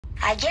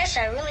I guess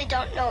I really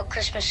don't know what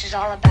Christmas is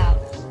all about.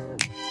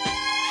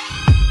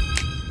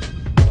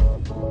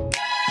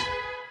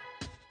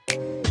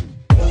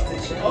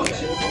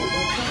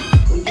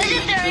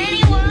 Isn't there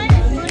anyone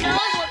who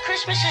knows what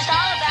Christmas is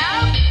all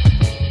about?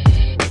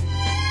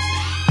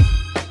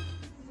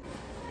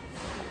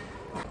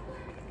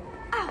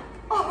 Oh,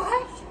 all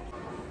right.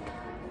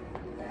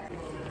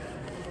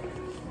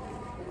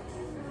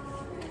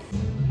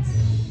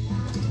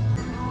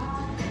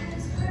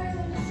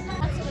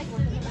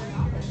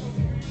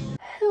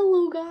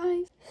 Hello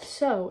guys.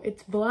 So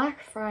it's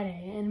Black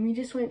Friday and we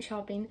just went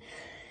shopping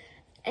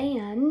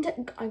and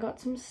I got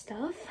some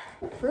stuff.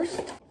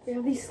 First, we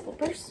have these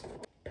slippers,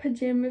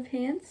 pajama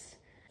pants,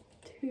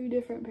 2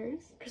 different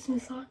pairs,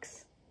 Christmas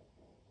socks,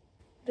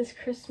 this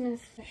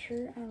Christmas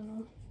shirt, I don't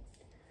know.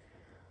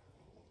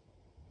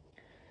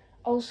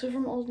 Also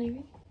from Old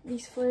Navy,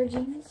 these flare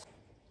jeans.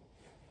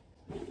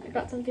 I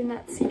got something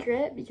that's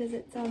secret because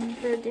it's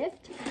for a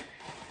gift,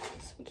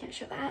 so we can't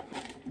show that.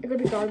 I got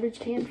a garbage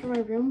can for my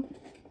room.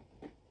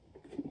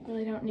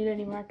 Really don't need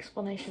any more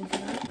explanation for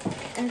that.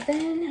 And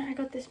then I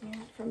got this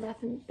mirror from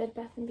Bed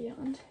Bath &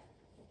 Beyond.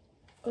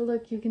 Oh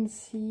look, you can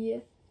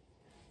see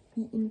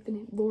the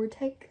infinite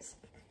vortex.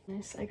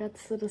 Nice, I got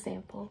this little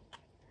sample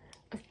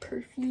of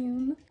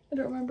perfume. I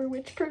don't remember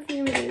which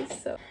perfume it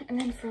is, so. And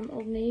then from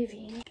Old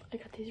Navy, I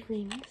got these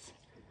rings.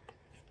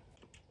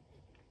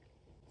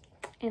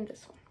 And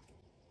this one.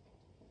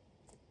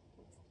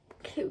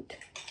 Cute.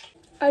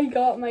 I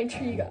got my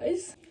tree,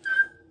 guys.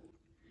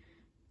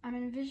 I'm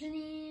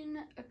envisioning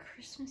a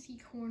Christmassy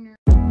corner.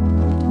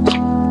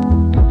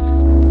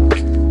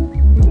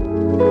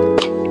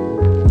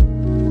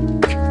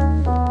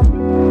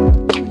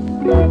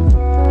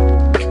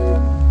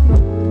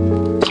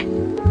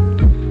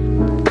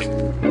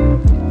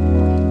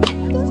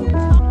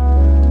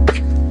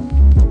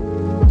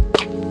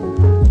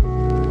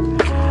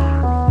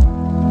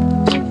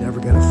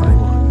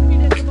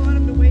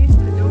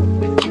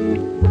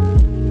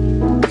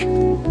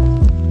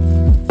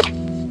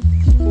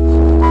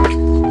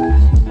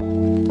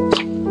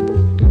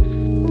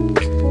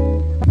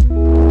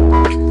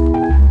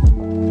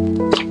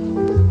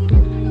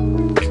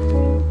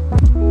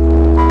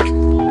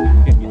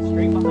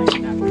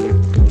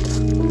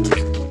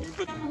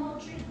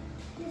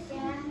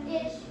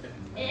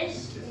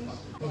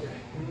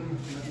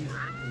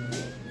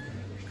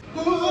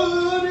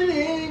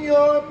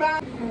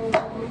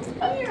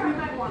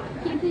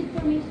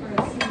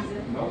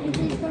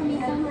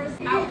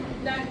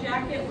 That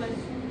jacket was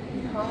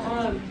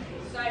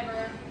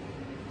cyber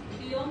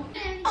deal.